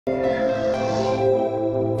Hello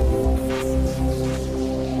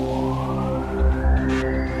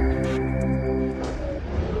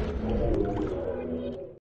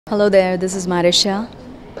there, this is Marishaa.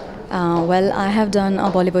 Well, I have done a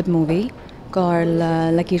Bollywood movie called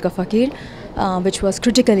Lakeer Ka Fakir, which was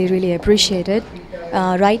critically really appreciated.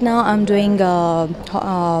 Right now, I'm doing a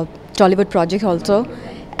Tollywood project also,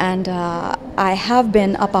 and I have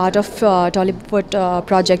been a part of Tollywood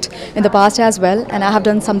project in the past as well, and I have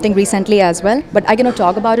done something recently as well. But I cannot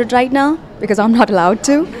talk about it right now because I'm not allowed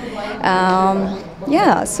to.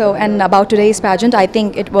 Yeah. So, and about today's pageant, I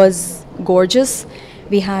think it was gorgeous.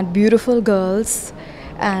 We had beautiful girls,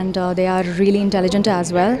 and they are really intelligent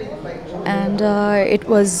as well. And it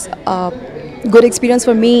was a good experience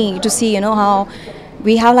for me to see, how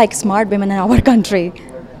we have like smart women in our country.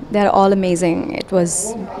 They are all amazing. It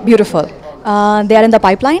was beautiful. They are in the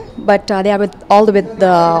pipeline, but they are they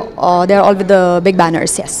are all with the big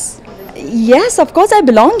banners. Yes. Yes, of course, I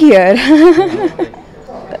belong here.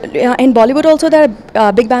 Yeah, in Bollywood also there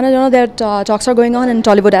are big banners, that talks are going on in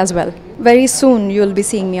Tollywood as well. Very soon you'll be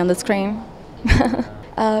seeing me on the screen.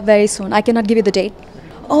 Very soon. I cannot give you the date.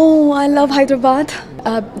 Oh, I love Hyderabad.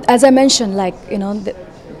 As I mentioned,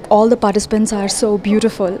 all the participants are so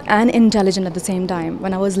beautiful and intelligent at the same time.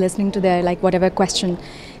 When I was listening to their whatever question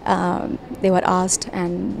they were asked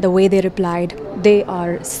and the way they replied, they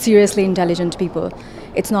are seriously intelligent people.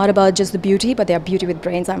 It's not about just the beauty, but they are beauty with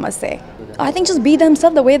brains, I must say. I think just be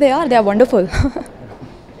themselves the way they are. They are wonderful.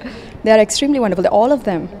 They are extremely wonderful. All of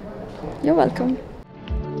them. You're welcome.